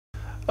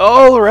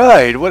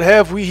Alright, what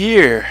have we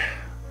here?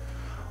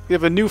 We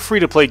have a new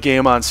free-to-play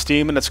game on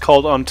Steam, and it's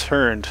called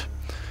Unturned.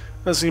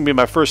 This is going to be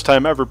my first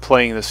time ever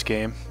playing this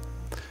game.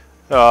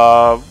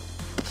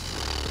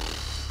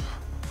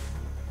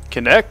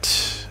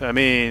 Connect? I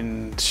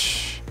mean...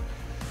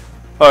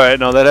 Alright,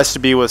 no, that has to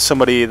be with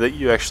somebody that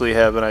you actually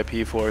have an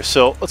IP for.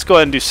 So, let's go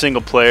ahead and do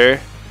single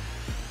player.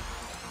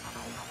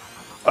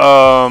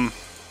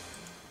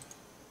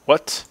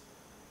 What?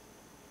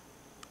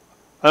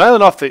 An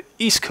island off the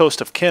east coast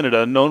of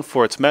Canada, known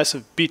for its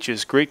massive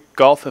beaches, great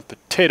golf, and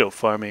potato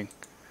farming.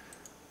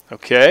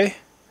 Okay.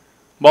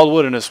 Mild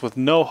wilderness with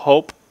no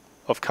hope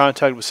of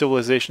contact with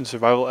civilization,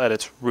 survival at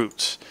its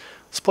roots.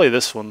 Let's play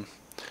this one.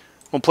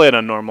 We'll play it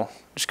on normal,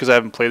 just because I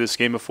haven't played this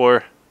game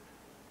before.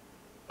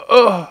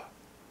 Ugh.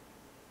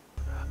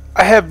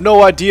 I have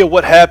no idea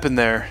what happened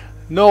there.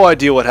 No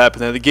idea what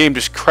happened there. The game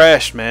just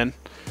crashed, man,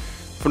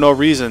 for no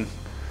reason.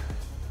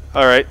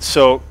 All right,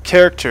 so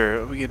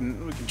character. We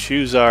can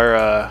choose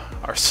our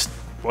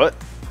what?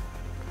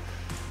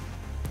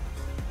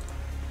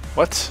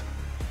 What?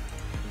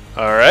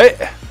 All right.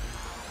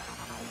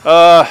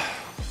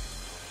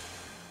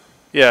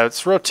 Yeah,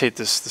 let's rotate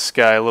this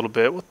guy a little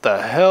bit. What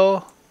the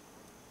hell?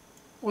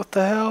 What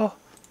the hell?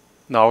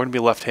 No, we're gonna be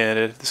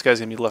left-handed. This guy's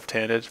gonna be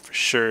left-handed for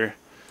sure.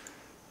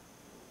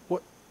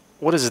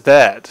 What is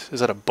that?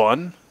 Is that a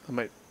bun?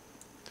 A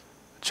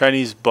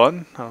Chinese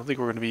bun? I don't think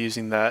we're gonna be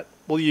using that.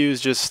 We'll use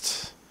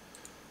just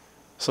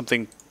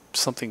something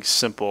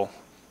simple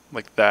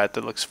like that.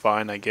 That looks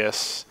fine, I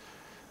guess.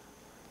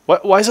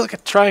 Why is it like a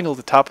triangle at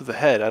the top of the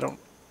head? I don't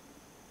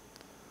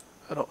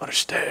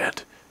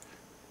understand.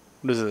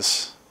 What is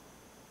this?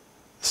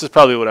 This is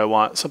probably what I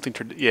want. Something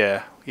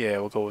yeah,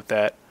 we'll go with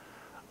that.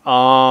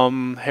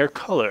 Hair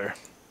color.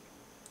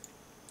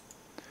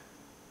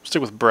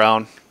 Stick with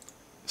brown.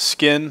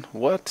 Skin,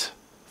 what?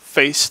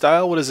 Face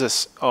style, what is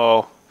this?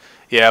 Oh,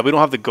 yeah, we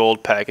don't have the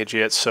gold package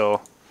yet,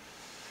 so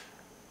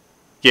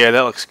yeah,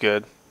 that looks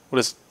good.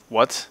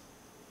 What?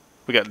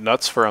 We got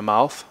nuts for a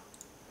mouth?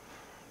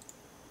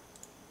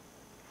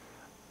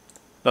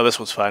 No, this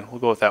one's fine. We'll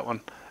go with that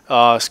one.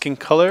 Skin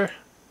color.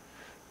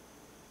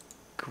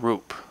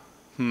 Group.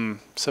 7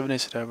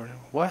 days to die.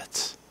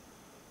 What?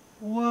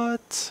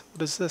 What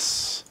is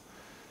this?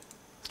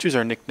 Let's choose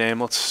our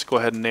nickname. Let's go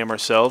ahead and name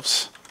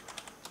ourselves.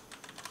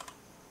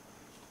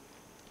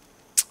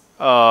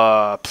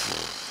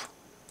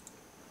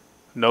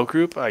 No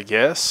group, I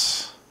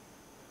guess.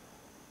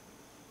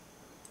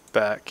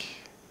 Back.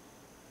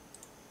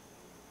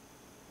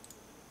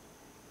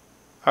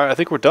 Alright, I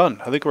think we're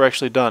done. I think we're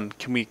actually done.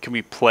 Can we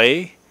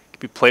play? Can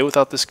we play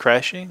without this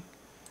crashing?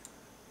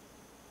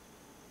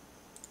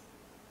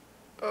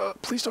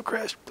 Please don't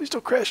crash. Please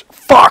don't crash.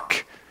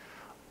 Fuck!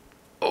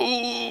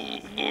 Oh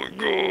my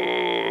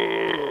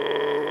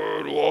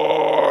god.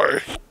 Why?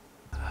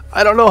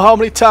 I don't know how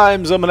many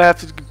times I'm gonna have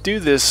to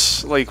do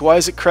this. Like, why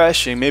is it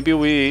crashing? Maybe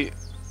we...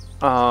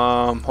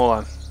 hold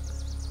on.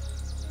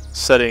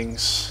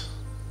 Settings.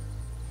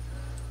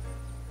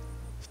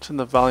 Turn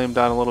the volume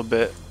down a little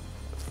bit.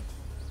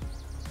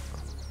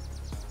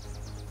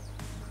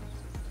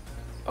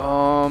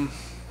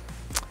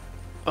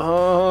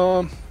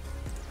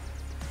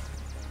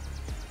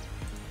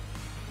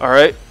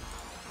 Alright.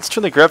 Let's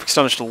turn the graphics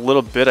down just a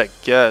little bit, I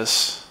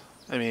guess.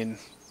 I mean...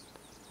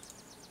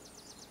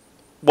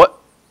 What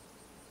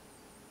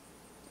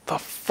the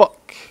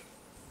fuck?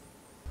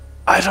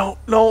 I don't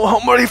know how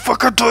many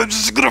fucking times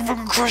this is gonna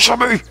fucking crash on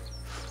me!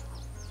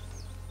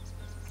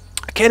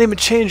 I can't even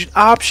change an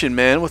option,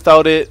 man,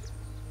 without it...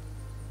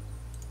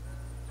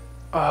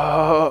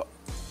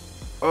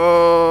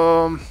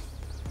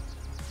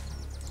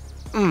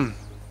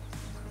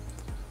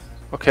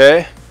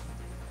 Okay.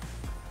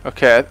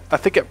 Okay, I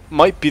think it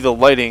might be the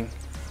lighting.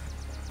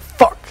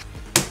 Fuck!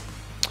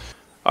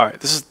 Alright,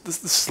 this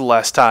is the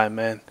last time,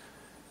 man.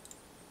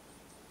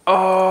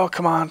 Oh,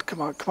 come on,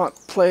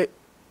 play.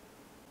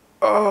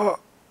 Oh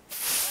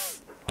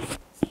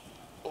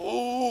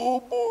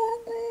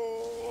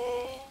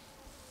my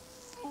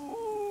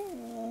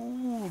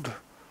god.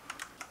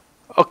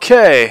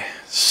 Okay,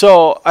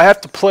 so I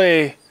have to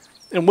play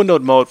in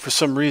windowed mode for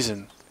some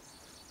reason.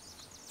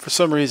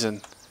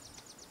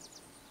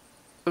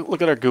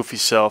 Look at our goofy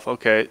self.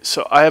 Okay,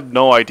 so I have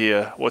no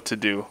idea what to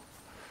do.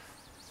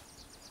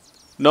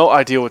 No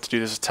idea what to do.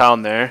 There's a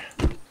town there.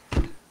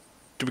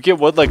 Do we get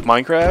wood like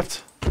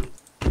Minecraft?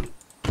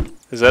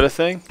 Is that a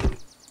thing?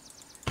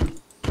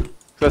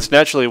 That's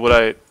naturally what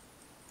I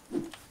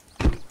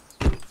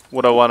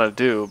want to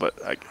do, but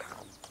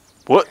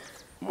what?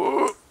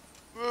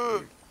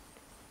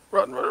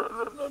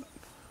 Run.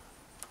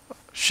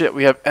 Shit,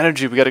 we have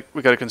energy. We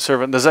gotta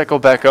conserve it. Does that go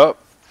back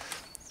up?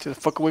 Get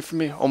the fuck away from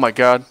me! Oh my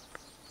god.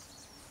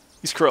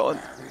 He's crawling.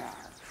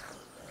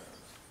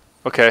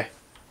 Okay.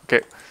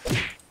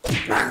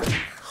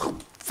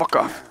 Fuck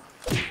off.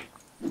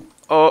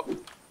 Oh,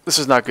 this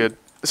is not good.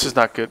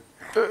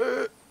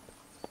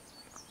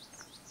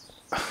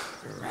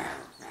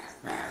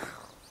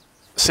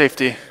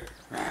 Safety.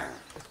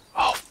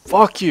 Oh,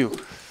 fuck you.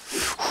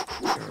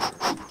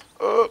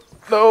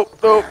 Nope,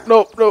 nope,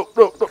 nope, nope,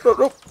 nope, nope, nope,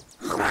 nope.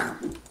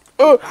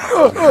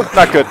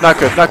 Not good, not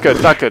good, not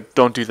good, not good.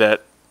 Don't do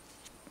that.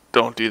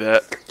 Don't do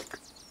that.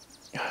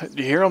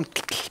 Do you hear him?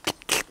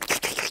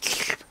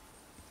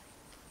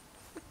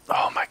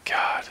 Oh my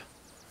god.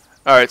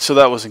 Alright, so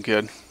that wasn't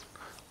good.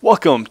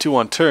 Welcome to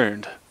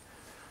Unturned.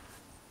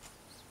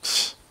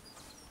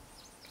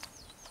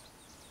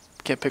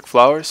 Can't pick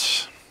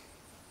flowers.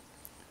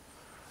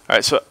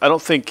 Alright, so I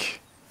don't think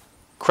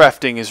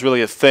crafting is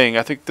really a thing.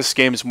 I think this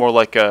game is more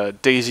like a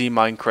Daisy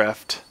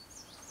Minecraft,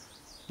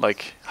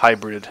 like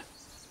hybrid.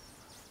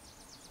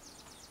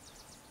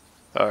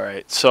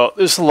 Alright, so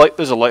there's a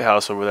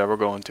lighthouse over there. We're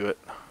going to it.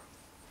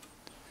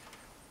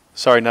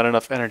 Sorry, not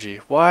enough energy.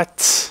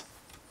 What?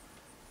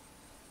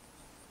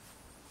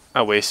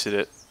 I wasted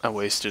it. I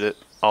wasted it.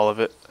 All of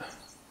it.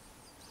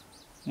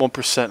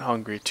 1%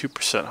 hungry,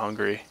 2%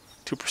 hungry,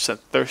 2%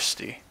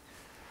 thirsty.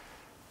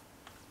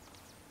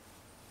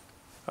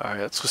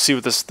 Alright, let's go see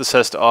what this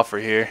has to offer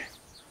here.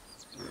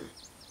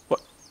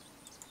 What?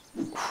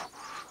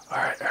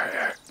 Alright,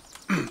 alright,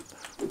 alright.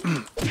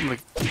 I'm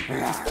like,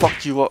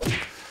 fuck you up.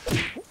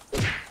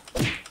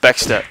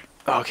 Backstep.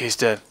 Oh, okay, he's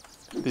dead.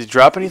 Did he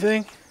drop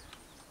anything?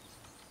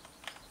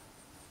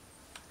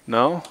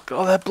 No? Look at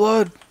all that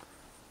blood.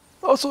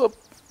 Also,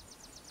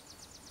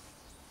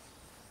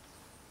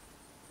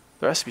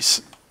 there has to be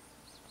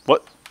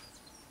what?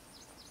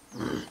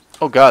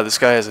 Oh god, this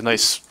guy has a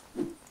nice...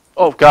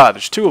 Oh god,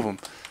 there's two of them.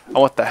 I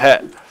want the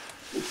hat.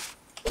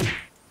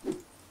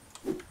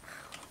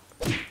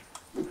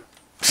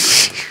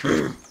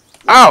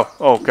 Ow!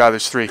 Oh god,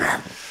 there's three.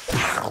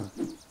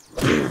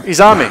 He's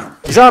on me.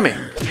 He's on me.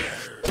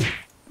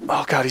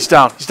 Oh god, he's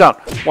down. He's down.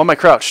 Why am I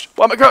crouched?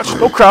 Why am I crouched?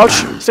 Don't crouch.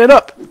 Stand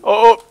up.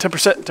 Oh,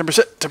 10%,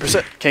 10%,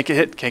 10%. Can't get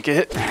hit. Can't get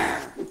hit.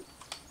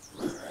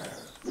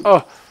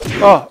 Oh,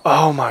 oh,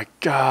 oh my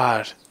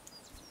god.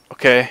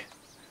 Okay.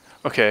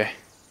 Okay.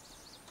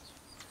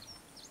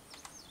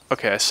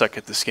 Okay, I suck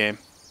at this game.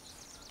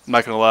 I'm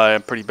not gonna lie,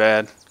 I'm pretty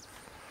bad.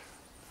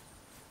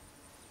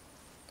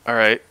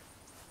 Alright.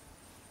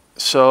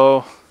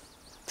 So,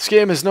 this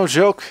game is no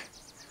joke.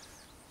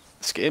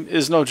 This game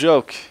is no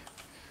joke.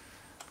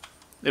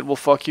 It will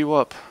fuck you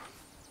up.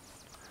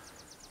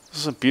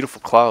 Those are some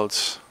beautiful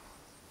clouds.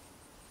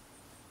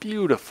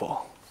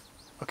 Beautiful.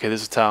 Okay,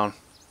 there's a town.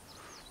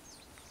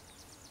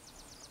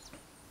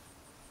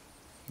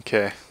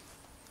 Okay.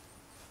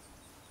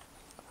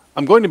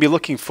 I'm going to be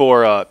looking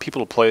for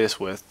people to play this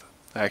with.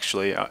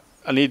 Actually, I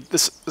need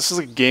this. This is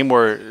a game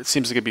where it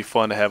seems like it'd be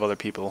fun to have other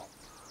people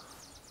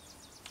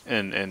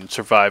and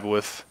survive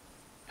with,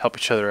 help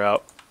each other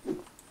out.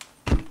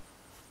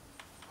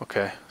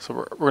 Okay, so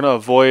we're gonna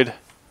avoid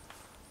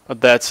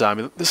that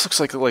zombie. This looks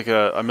like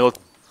a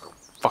military.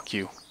 Fuck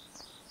you.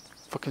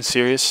 Fucking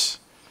serious?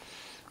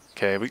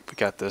 Okay, we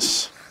got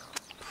this.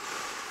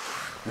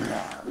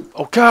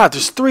 Oh god,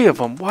 there's three of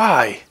them.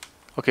 Why?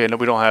 Okay, no,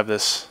 we don't have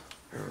this.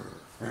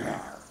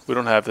 We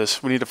don't have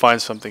this. We need to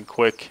find something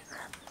quick.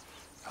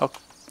 How?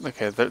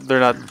 Okay, they're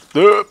not.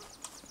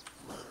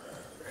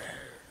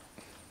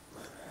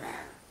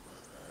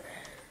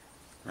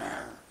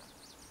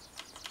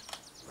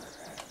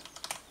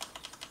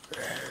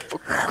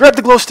 Grab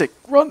the glow stick.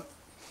 Run.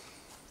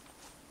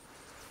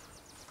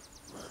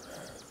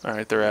 All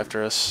right, they're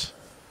after us.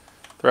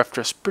 They're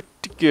after us pretty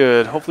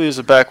good. Hopefully, there's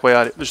a back way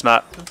out. There's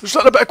not. There's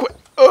not a back way.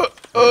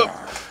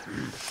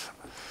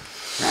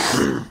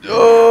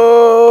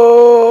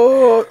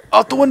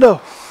 Out the window.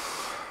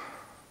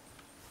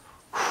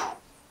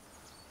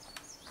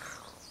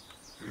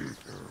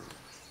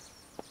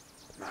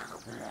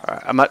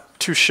 Alright, I'm not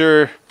too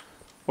sure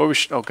what we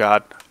should. Oh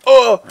god.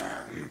 Oh!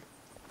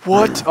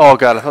 What? Oh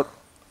god, I thought.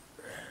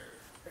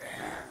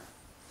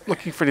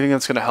 Looking for anything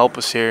that's going to help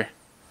us here.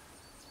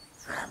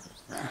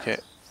 Okay,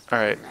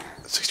 alright.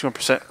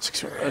 61%.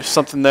 61. There's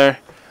something there.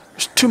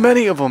 There's too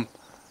many of them.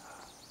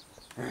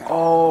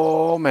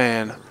 Oh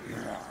man.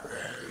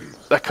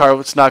 That car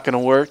was not going to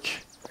work.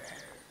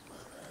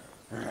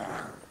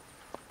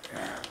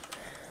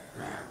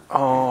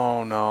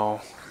 Oh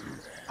no.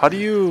 How do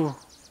you...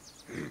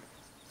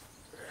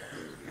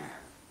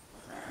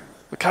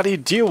 Like, how do you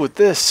deal with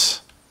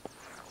this?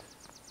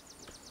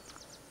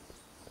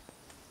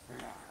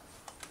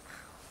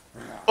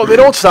 Oh, they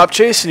don't stop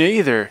chasing you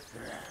either.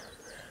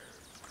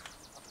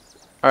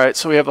 Alright,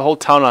 so we have the whole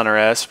town on our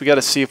ass. We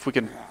gotta see if we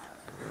can...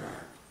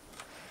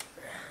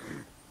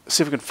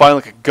 See if we can find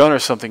like a gun or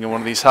something in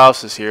one of these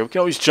houses here. We can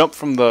always jump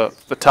from the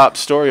top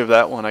story of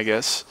that one, I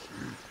guess.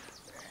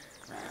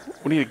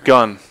 We need a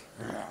gun.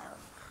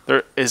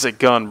 There is a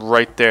gun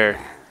right there.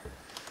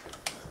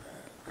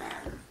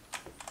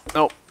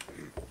 Oh.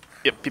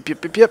 Yep, yep,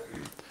 yep, yep, yep.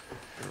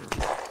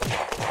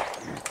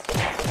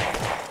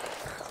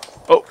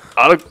 Oh,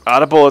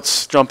 out of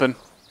bullets. Jumping.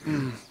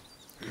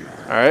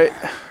 Alright.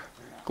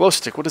 Glow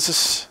stick, what is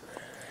this?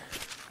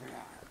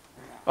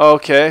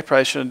 Okay,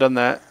 probably shouldn't have done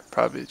that.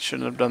 Probably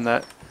shouldn't have done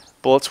that.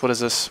 Bullets, what is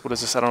this? What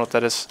is this? I don't know what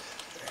that is.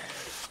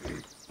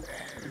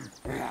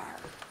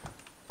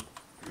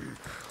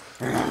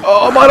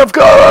 Oh, I'm out of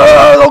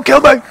gun! Don't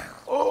kill me!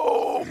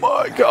 Oh.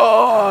 my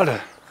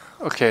god!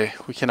 Okay,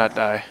 we cannot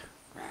die.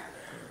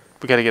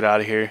 We gotta get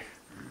out of here.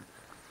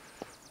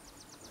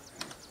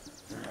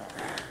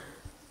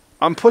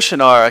 I'm pushing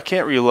R. I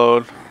can't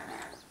reload.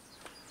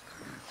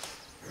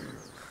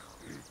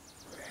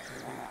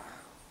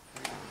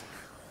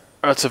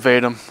 Let's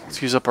evade him.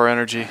 Let's use up our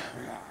energy.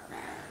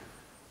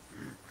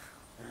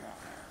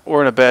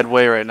 We're in a bad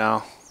way right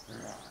now.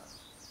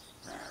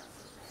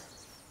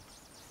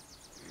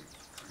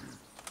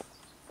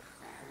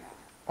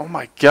 Oh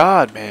my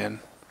god, man.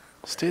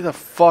 Stay the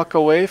fuck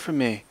away from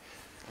me.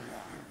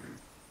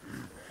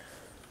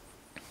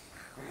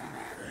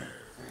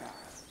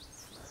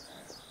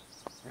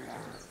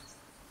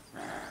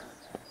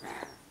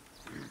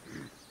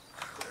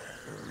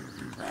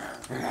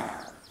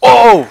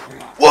 Whoa!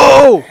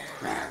 Whoa!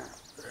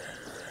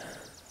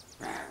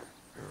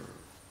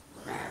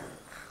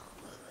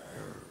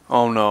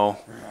 Oh no.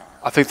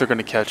 I think they're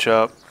gonna catch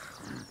up.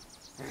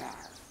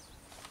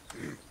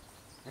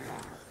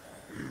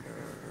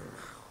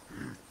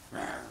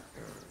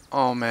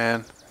 Oh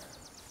man.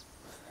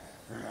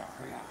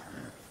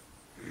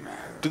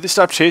 Do they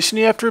stop chasing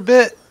you after a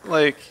bit?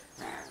 Like...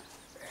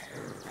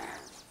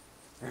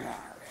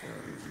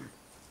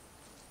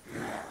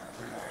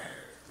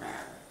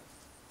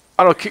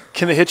 I don't know,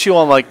 can they hit you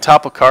on like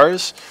top of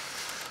cars?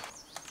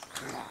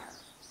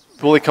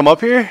 Will they come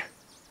up here?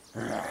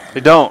 They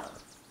don't.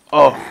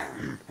 Oh.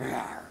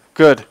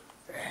 Good.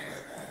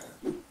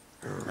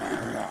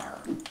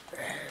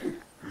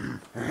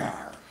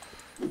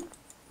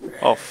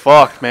 Oh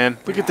fuck, man.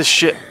 Look at this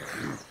shit.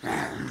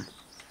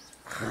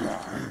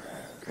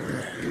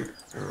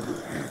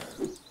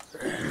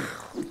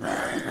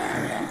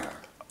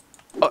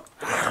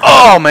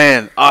 Oh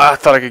man. Oh, I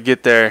thought I could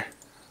get there.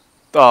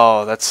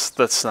 Oh,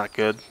 that's not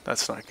good.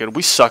 That's not good.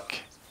 We suck.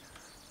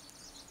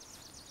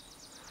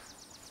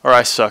 Or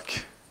I suck.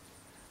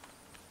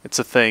 It's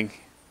a thing.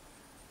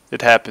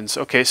 It happens.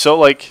 Okay, so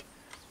like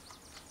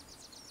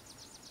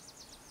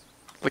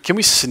can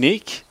we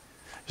sneak?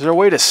 Is there a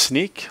way to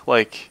sneak?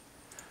 Like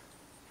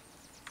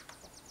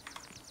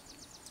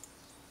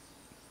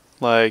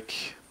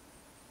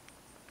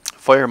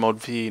fire mode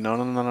V.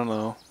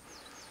 No.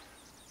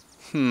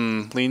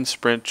 Lean,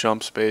 sprint,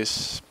 jump,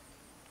 space.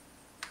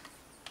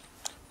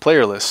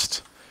 Player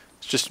list.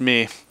 It's just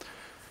me.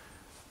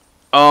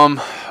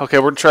 Okay,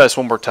 we're gonna try this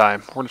one more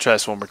time.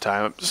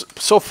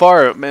 So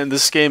far, man,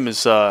 this game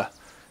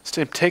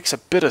takes a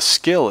bit of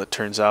skill, it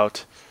turns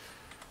out.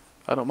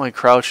 I don't mind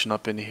crouching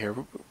up in here.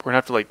 We're gonna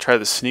have to like try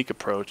the sneak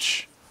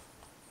approach.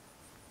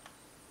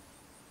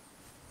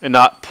 And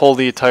not pull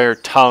the entire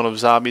town of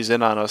zombies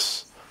in on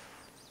us.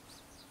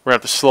 We're gonna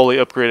have to slowly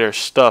upgrade our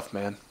stuff,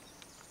 man.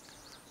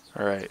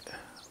 Alright.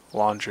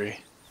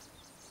 Laundry.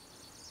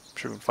 I'm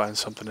sure we can find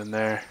something in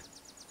there.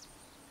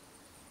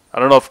 I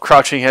don't know if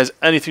crouching has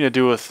anything to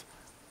do with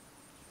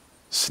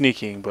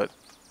sneaking, but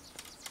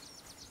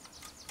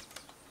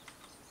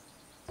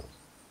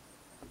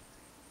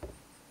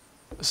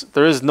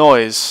there is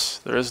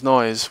noise. There is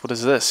noise. What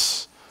is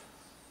this?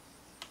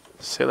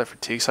 Sailor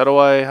fatigues. How do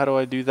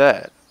I do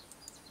that?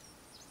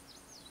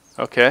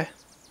 Okay.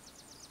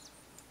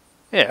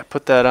 Yeah,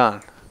 put that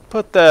on.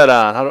 Put that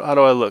on. How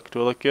do I look?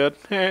 Do I look good?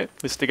 At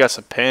least they got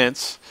some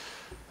pants.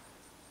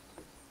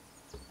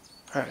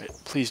 Alright,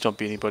 please don't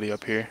be anybody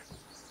up here.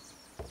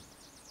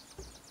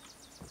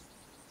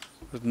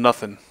 There's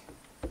nothing.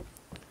 Be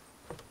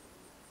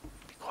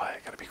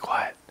quiet, gotta be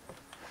quiet.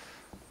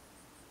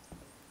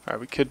 Alright,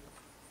 we could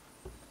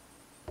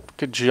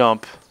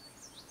jump.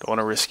 Don't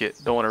wanna risk it.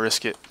 Don't wanna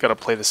risk it. Gotta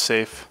play this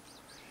safe.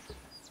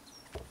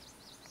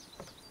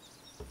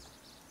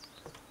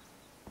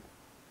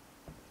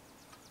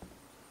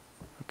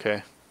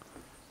 Okay.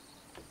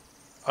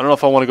 I don't know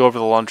if I want to go over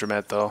the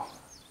laundromat though.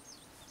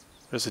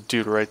 There's a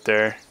dude right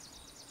there.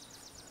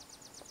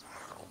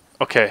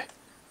 Okay.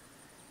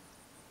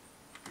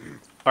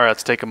 Alright,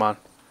 let's take him on.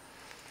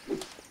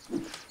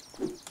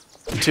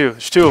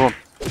 There's two of them.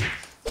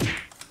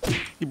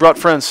 You brought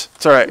friends.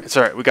 It's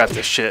alright. We got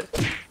this shit.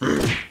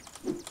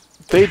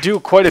 They do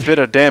quite a bit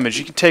of damage.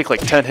 You can take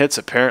like 10 hits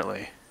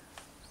apparently.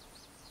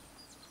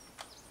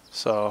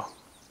 So.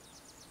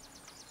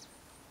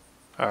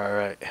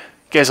 Alright.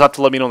 You guys will have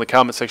to let me know in the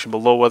comment section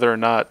below whether or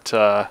not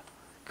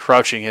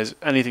crouching has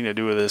anything to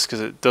do with this, because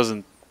it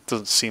doesn't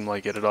seem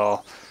like it at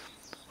all.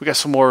 We got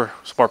some more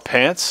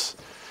pants.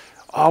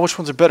 Oh, which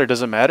ones are better?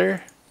 Does it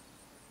matter?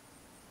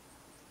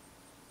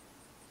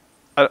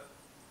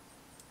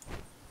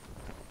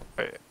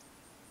 Wait.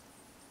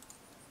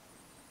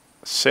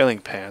 Sailing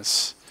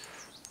pants.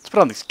 Let's put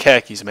on these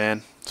khakis,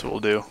 man. That's what we'll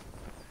do.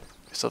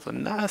 Yourself a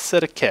nice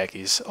set of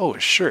khakis. Oh,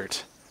 a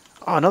shirt.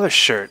 Oh, another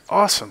shirt.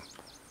 Awesome.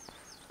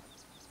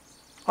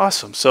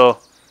 Awesome. So,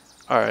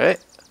 alright.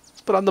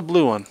 Let's put on the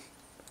blue one.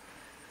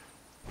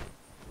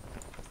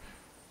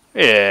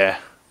 Yeah.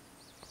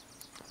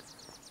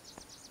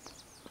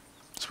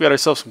 So we got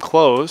ourselves some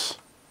clothes.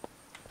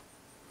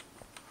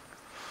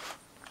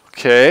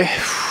 Okay.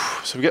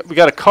 So we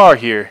got a car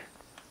here.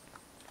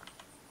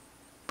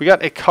 We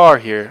got a car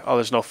here. Oh,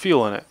 there's no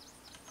fuel in it.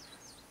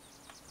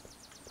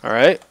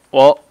 Alright,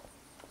 well,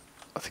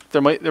 I think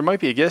there might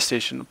be a gas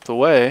station up the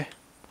way.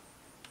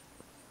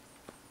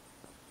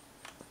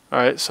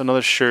 Alright, so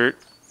another shirt.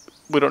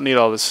 We don't need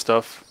all this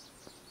stuff.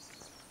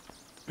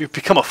 We've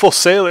become a full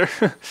sailor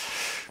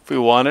if we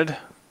wanted.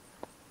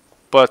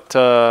 But,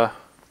 alright,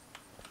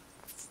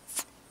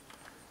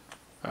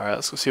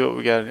 let's go see what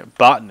we got in here.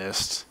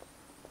 Botanist.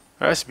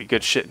 Alright, that's be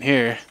good shit in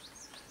here.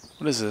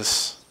 What is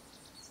this?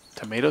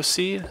 Tomato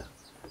seed?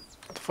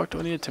 What the fuck do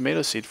I need a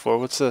tomato seed for?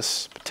 What's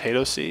this?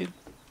 Potato seed?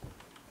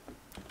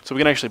 So we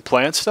can actually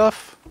plant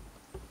stuff?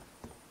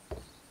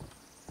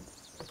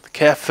 The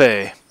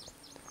cafe.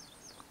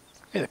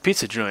 Hey, the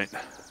pizza joint.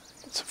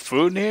 Get some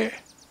food in here?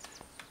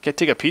 Can't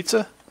take a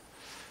pizza?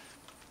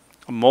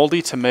 A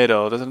moldy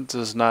tomato.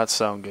 Does not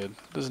sound good.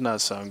 Does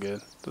not sound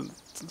good.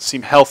 Doesn't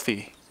seem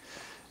healthy.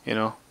 You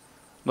know?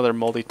 Another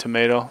moldy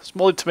tomato. There's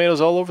moldy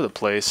tomatoes all over the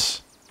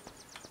place.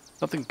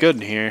 Nothing good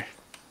in here.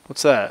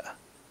 What's that?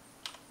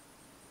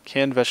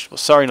 Canned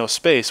vegetables. Sorry, no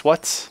space.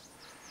 What?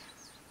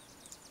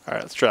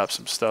 Alright, let's drop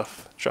some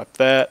stuff. Drop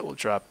that. We'll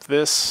drop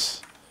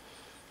this.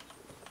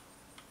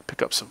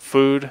 Pick up some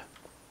food.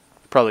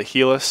 Probably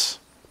heal us.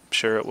 I'm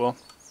sure it will.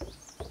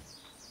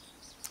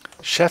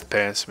 Chef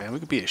pants, man. We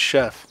could be a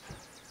chef.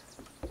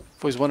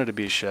 I've always wanted to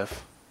be a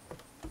chef.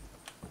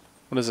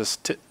 What is this?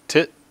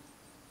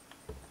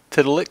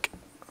 Tiddalick?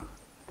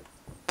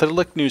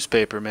 Tiddalick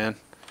newspaper, man.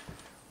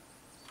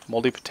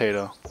 Moldy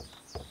potato.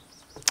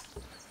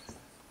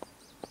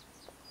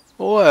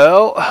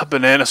 Well,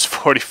 bananas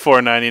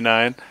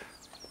 $44.99.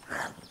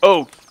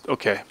 Oh,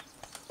 okay.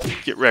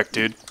 Get wrecked,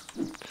 dude.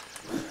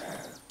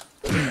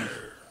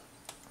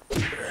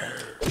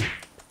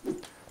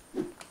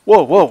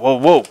 Whoa, whoa, whoa,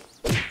 whoa.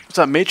 What's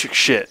that Matrix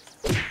shit?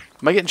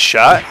 Am I getting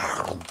shot?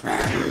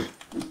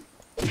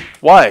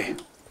 Why?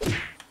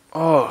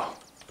 Oh.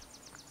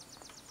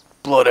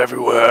 Blood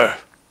everywhere.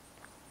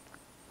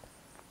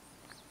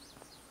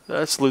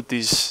 Let's loot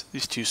these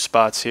two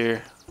spots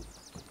here.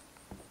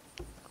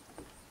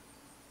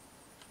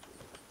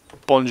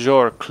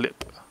 Bonjour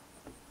clip.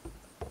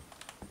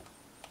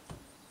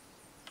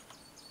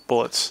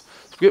 Bullets.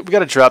 So we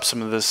gotta drop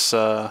some of this.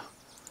 We're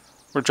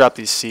gonna drop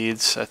these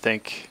seeds. I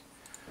think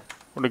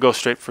we're gonna go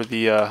straight for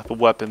the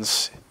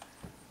weapons.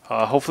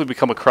 Hopefully we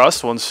come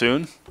across one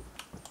soon.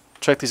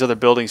 Check these other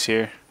buildings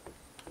here.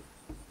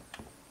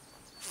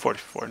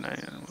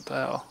 44.99. What the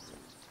hell?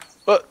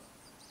 What?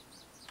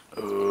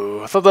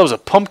 Oh, I thought that was a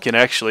pumpkin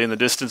actually in the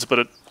distance, but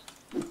it.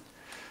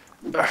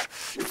 You're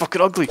fucking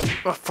ugly.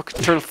 Oh,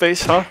 fucking turtle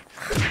face, huh?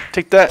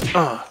 Take that.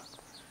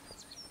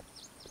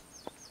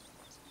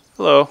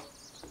 Hello.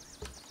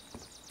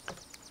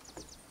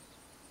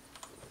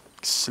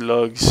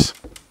 Slugs.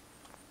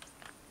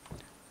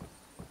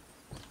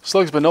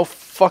 Slugs, but no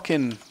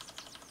fucking.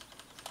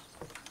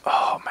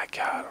 Oh my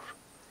god.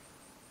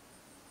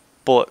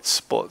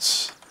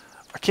 Bullets.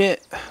 I can't,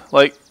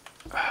 like.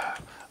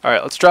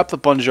 Alright, let's drop the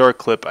Bonjour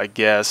clip, I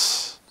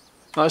guess.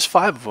 No, there's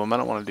 5 of them. I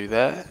don't want to do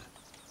that.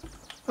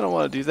 I don't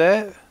want to do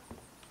that.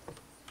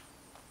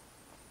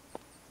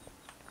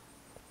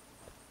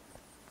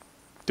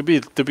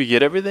 Did we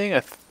get everything?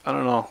 I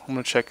don't know. I'm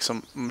gonna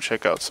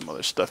check out some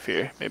other stuff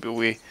here. Maybe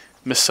we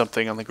missed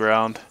something on the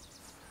ground.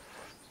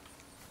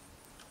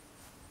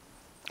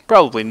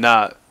 Probably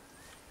not.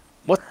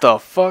 What the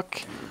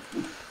fuck?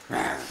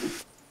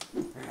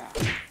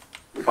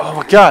 Oh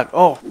my god.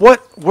 Oh, what?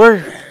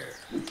 Where?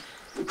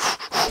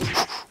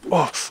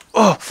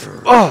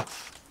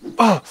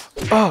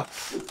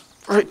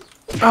 Right.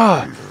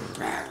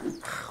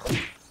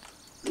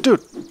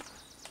 Dude.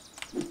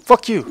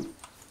 Fuck you.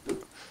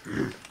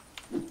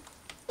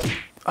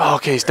 Oh,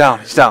 okay, he's down.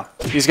 He's down.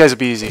 These guys will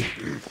be easy.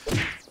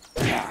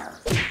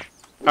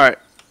 Alright.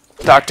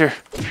 Doctor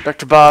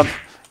Bob. You're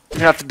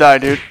gonna have to die,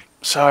 dude.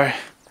 Sorry.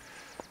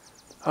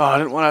 Oh, I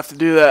didn't want to have to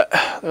do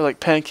that. They're like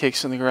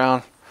pancakes in the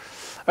ground.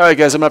 Alright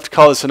guys, I'm going to have to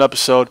call this an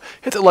episode.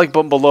 Hit the like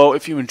button below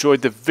if you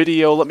enjoyed the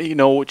video. Let me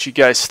know what you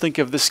guys think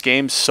of this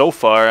game so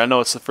far. I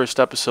know it's the first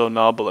episode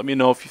now, but let me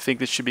know if you think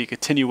this should be a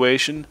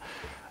continuation.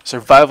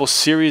 Survival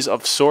series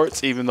of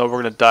sorts, even though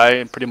we're going to die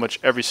in pretty much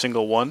every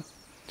single one.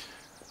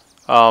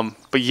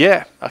 But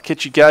yeah, I'll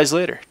catch you guys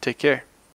later. Take care.